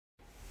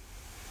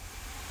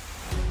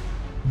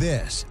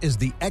This is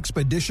the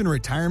Expedition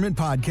Retirement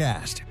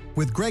Podcast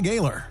with Greg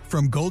Ayler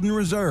from Golden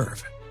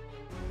Reserve.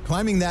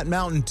 Climbing that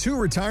mountain to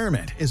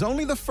retirement is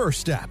only the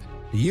first step.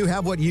 Do you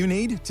have what you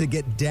need to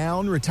get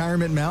down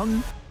Retirement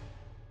Mountain?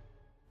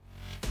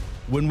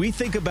 When we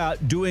think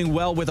about doing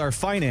well with our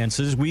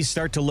finances, we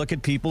start to look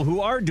at people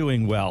who are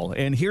doing well.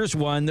 And here's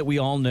one that we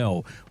all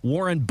know,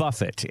 Warren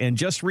Buffett. And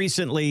just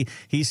recently,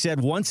 he said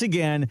once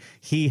again,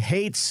 he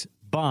hates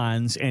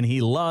bonds and he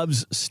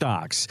loves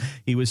stocks.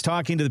 He was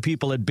talking to the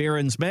people at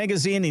Barron's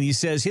Magazine, and he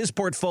says his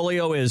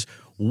portfolio is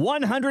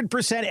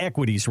 100%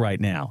 equities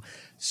right now.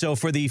 So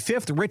for the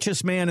fifth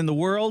richest man in the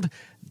world,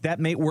 that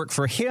may work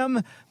for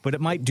him, but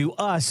it might do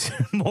us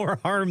more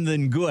harm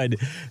than good.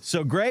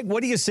 So, Greg,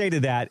 what do you say to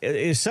that?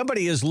 If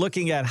somebody is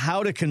looking at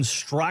how to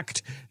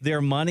construct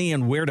their money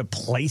and where to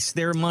place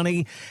their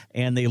money,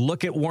 and they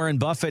look at Warren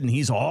Buffett and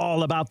he's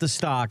all about the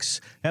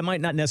stocks, that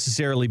might not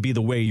necessarily be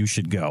the way you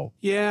should go.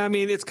 Yeah, I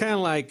mean, it's kind of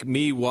like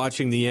me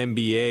watching the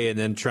NBA and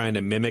then trying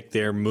to mimic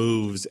their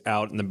moves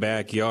out in the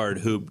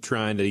backyard,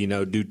 trying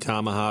to, do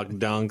tomahawk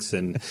dunks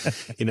and,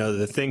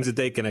 the things that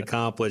they can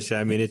accomplish.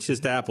 I mean, it's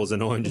just apples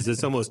and oranges.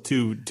 It's almost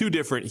two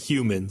different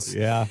humans.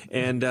 Yeah.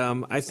 And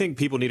I think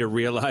people need to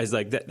realize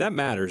that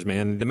matters,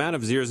 man. The amount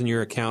of zeros in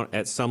your account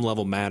at some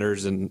level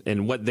matters,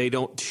 and what they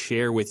don't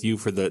share with you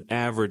for the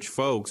average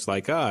folks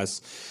like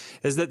us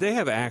is that they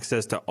have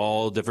access to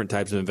all different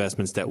types of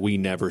investments that we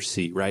never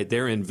see, right?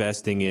 They're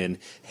investing in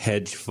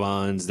hedge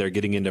funds. They're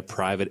getting into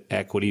private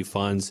equity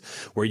funds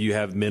where you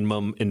have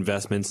minimum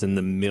investments in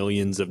the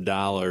millions of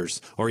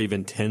dollars or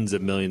even tens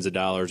of millions of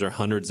dollars or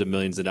hundreds of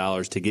millions of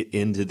dollars to get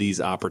into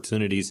these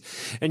opportunities.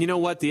 And you know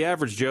what? The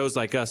average Joes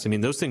like us, I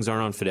mean, those things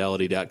aren't on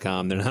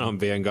Fidelity.com. They're not on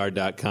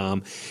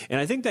Vanguard.com. And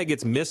I think that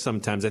gets missed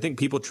sometimes. I think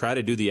people try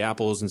to do the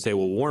apples and say,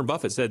 well, Warren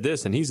Buffett said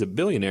this and he's a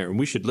billionaire and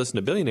we should listen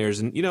to billionaires.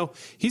 And,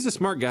 he's a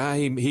smart guy.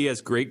 He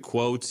has great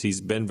quotes.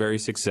 He's been very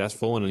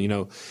successful. And,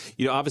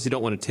 you obviously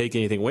don't want to take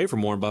anything away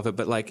from Warren Buffett,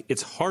 but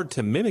it's hard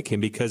to mimic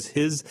him because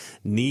his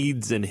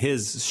needs and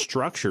his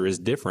structure is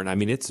different. I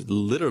mean, it's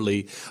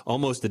literally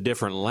almost a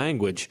different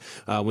language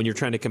when you're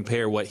trying to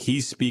compare what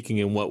he's speaking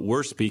and what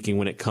we're speaking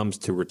when it comes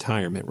to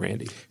retirement,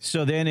 Randy.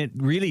 So then it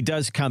really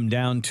does come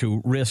down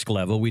to risk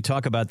level. We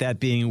talk about that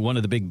being one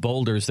of the big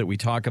boulders that we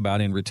talk about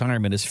in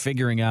retirement is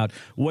figuring out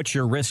what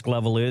your risk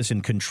level is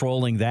and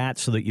controlling that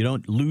so that you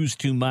don't lose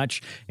too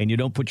much and you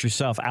don't put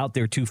yourself out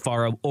there too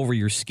far over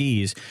your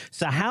skis.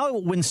 So how,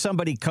 when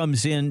somebody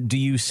comes in, do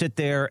you sit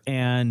there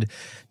and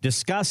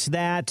discuss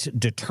that,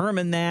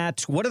 determine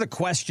that? What are the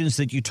questions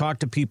that you talk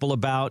to people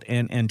about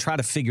and try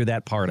to figure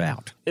that part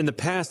out? In the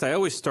past, I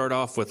always start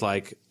off with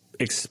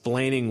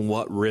explaining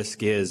what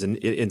risk is.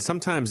 And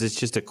sometimes it's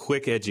just a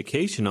quick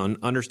education on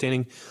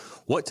understanding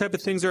what type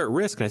of things are at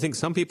risk. And I think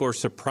some people are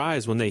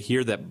surprised when they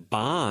hear that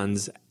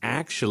bonds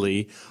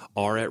actually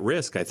are at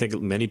risk. I think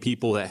many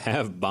people that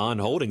have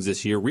bond holdings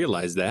this year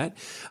realize that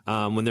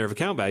when their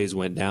account values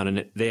went down,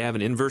 and they have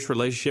an inverse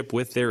relationship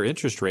with their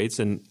interest rates.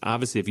 And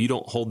obviously, if you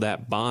don't hold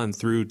that bond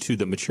through to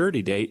the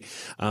maturity date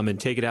and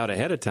take it out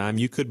ahead of time,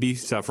 you could be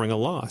suffering a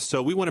loss.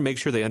 So we want to make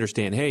sure they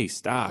understand, hey,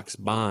 stocks,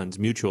 bonds,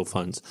 mutual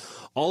funds,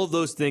 all of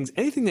those things,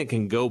 anything that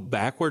can go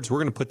backwards, we're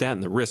going to put that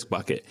in the risk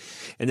bucket.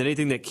 And then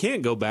anything that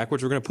can't go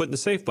backwards, we're going to put in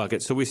the safe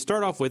bucket. So we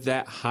start off with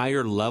that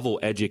higher level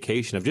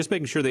education of just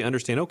making sure they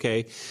understand,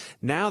 okay,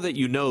 now that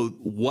you know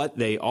what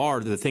they are,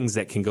 the things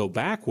that can go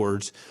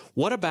backwards,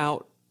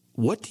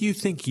 what do you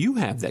think you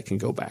have that can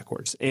go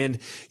backwards? And,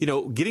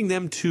 getting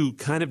them to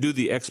kind of do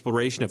the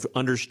exploration of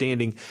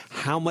understanding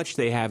how much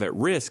they have at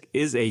risk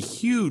is a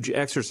huge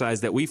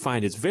exercise that we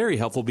find is very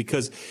helpful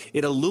because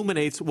it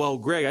illuminates, well,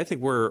 Greg, I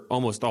think we're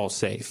almost all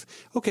safe.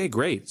 Okay,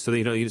 great. So,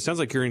 it sounds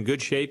like you're in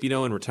good shape,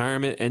 in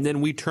retirement. And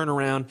then we turn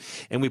around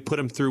and we put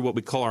them through what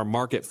we call our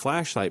market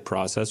flashlight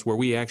process, where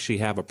we actually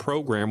have a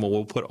program where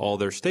we'll put all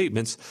their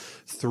statements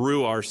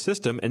through our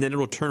system, and then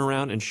it'll turn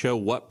around and show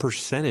what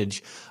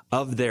percentage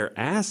of their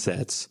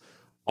assets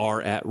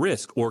are at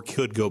risk or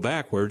could go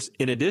backwards.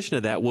 In addition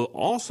to that, we'll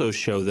also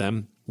show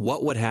them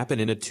what would happen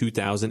in a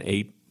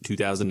 2008,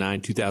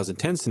 2009,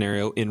 2010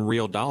 scenario in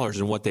real dollars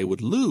and what they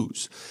would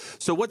lose.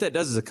 So what that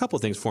does is a couple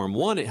of things for them.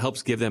 One, it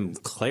helps give them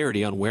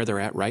clarity on where they're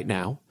at right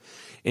now.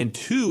 And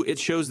two, it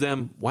shows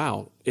them,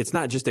 wow, it's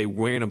not just a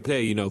random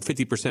play,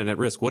 50% at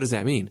risk. What does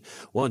that mean?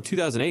 Well, in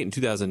 2008 and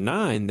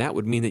 2009, that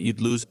would mean that you'd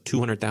lose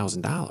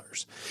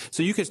 $200,000.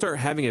 So you can start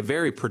having a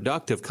very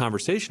productive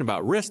conversation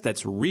about risk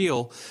that's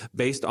real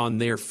based on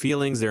their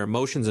feelings, their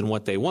emotions, and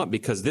what they want,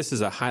 because this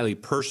is a highly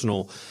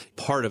personal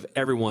part of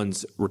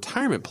everyone's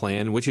retirement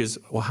plan, which is,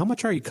 well, how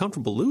much are you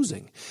comfortable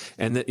losing?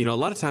 And that, a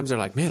lot of times they're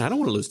like, man, I don't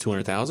want to lose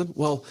 $200,000.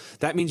 Well,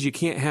 that means you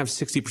can't have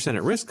 60%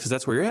 at risk because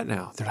that's where you're at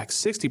now. They're like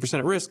 60%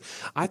 at risk.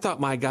 I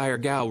thought my guy or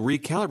gal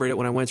recalibrated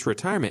when I I went to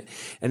retirement.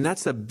 And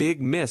that's a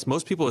big miss.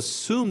 Most people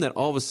assume that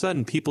all of a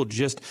sudden people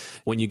just,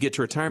 when you get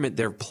to retirement,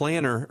 their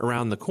planner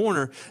around the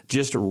corner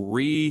just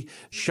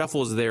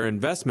reshuffles their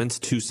investments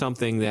to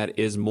something that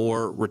is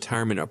more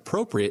retirement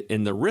appropriate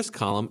in the risk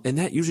column. And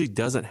that usually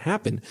doesn't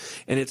happen.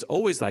 And it's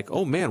always like,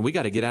 oh man, we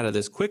got to get out of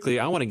this quickly.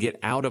 I want to get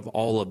out of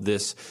all of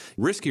this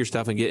riskier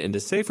stuff and get into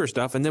safer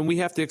stuff. And then we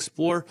have to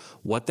explore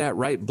what that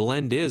right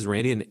blend is,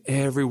 Randy, and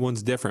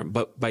everyone's different.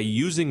 But by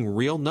using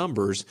real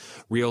numbers,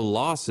 real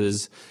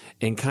losses,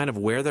 and kind of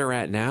where they're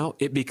at now,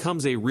 it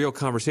becomes a real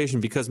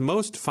conversation, because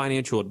most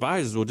financial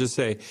advisors will just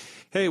say,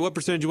 hey, what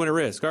percentage you want to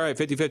risk? All right,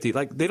 50-50.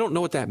 Like, they don't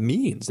know what that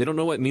means. They don't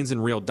know what it means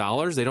in real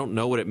dollars. They don't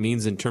know what it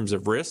means in terms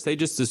of risk. They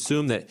just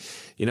assume that,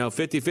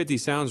 50-50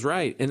 sounds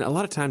right. And a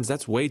lot of times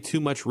that's way too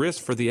much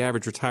risk for the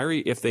average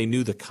retiree if they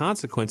knew the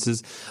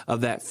consequences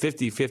of that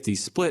 50-50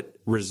 split,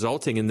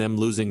 resulting in them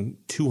losing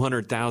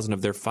 $200,000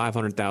 of their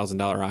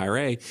 $500,000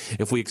 IRA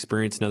if we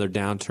experience another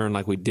downturn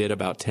like we did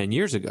about 10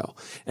 years ago.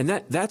 And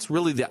that's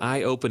really the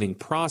eye-opening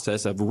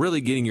process of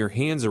really getting your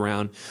hands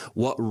around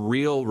what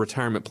real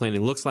retirement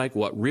planning looks like,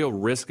 what real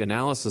risk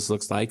analysis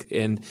looks like.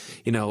 And,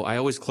 I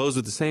always close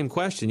with the same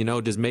question,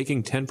 does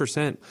making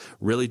 10%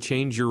 really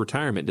change your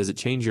retirement? Does it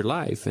change your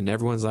life? And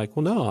everyone's like,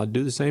 well, no, I'll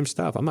do the same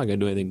stuff. I'm not going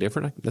to do anything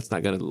different. That's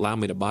not going to allow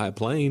me to buy a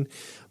plane.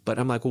 But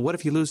I'm like, well, what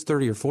if you lose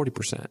 30 or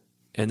 40%?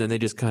 And then they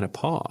just kind of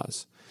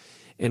pause.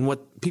 And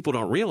what people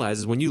don't realize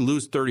is when you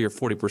lose 30 or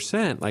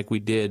 40%, like we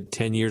did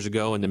 10 years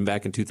ago, and then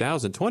back in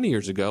 2000, 20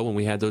 years ago, when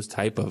we had those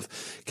type of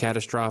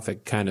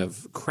catastrophic kind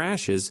of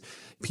crashes,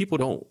 people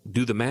don't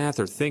do the math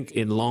or think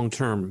in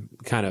long-term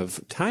kind of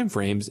time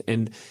frames.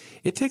 And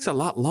it takes a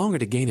lot longer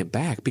to gain it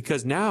back,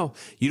 because now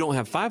you don't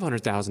have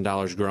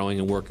 $500,000 growing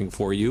and working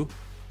for you.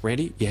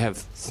 Randy, you have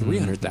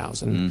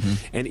 $300,000.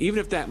 And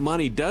even if that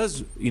money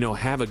does,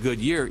 have a good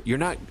year, you're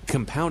not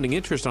compounding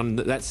interest on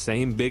that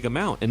same big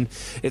amount. And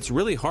it's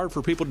really hard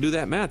for people to do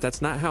that math. That's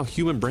not how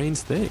human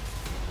brains think.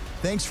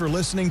 Thanks for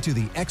listening to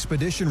the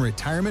Expedition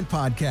Retirement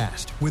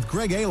Podcast with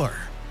Greg Ayler.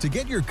 To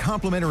get your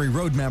complimentary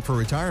roadmap for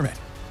retirement,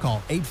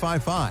 call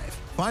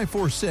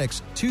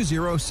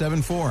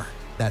 855-546-2074.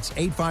 That's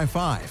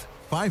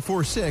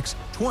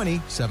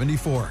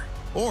 855-546-2074.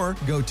 Or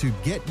go to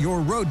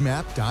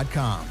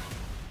getyourroadmap.com.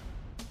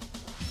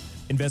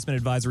 Investment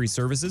advisory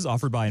services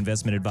offered by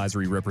investment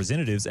advisory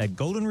representatives at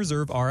Golden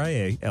Reserve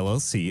RIA,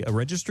 LLC, a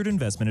registered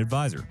investment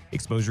advisor.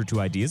 Exposure to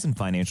ideas and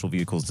financial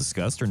vehicles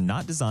discussed are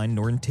not designed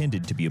nor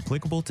intended to be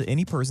applicable to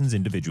any person's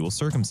individual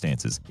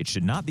circumstances. It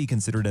should not be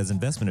considered as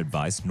investment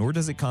advice, nor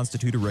does it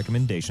constitute a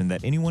recommendation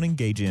that anyone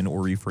engage in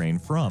or refrain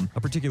from a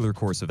particular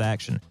course of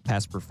action.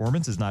 Past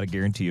performance is not a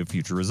guarantee of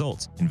future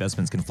results.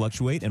 Investments can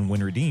fluctuate, and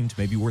when redeemed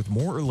may be worth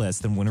more or less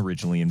than when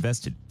originally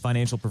invested.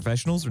 Financial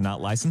professionals are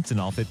not licensed in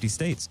all 50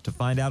 states. To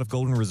find out if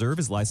Golden Reserve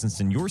is licensed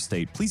in your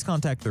state, please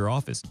contact their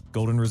office.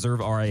 Golden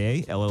Reserve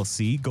RIA,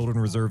 LLC, Golden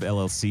Reserve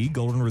LLC,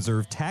 Golden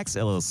Reserve Tax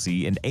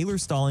LLC, and Ayler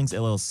Stallings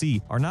LLC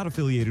are not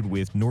affiliated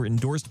with nor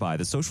endorsed by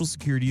the Social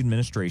Security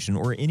Administration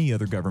or any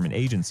other government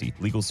agency.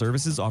 Legal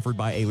services offered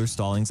by Ayler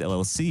Stallings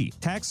LLC.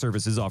 Tax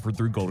services offered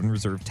through Golden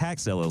Reserve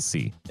Tax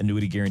LLC.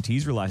 Annuity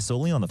guarantees rely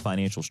solely on the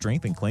financial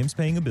strength and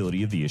claims-paying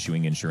ability of the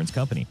issuing insurance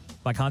company.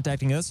 By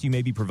contacting us, you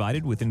may be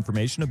provided with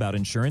information about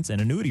insurance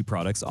and annuity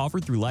products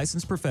offered through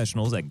licensed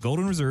professionals at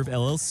Golden Reserve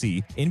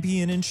LLC,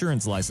 NPN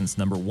Insurance License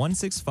number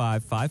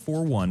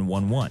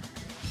 165541111.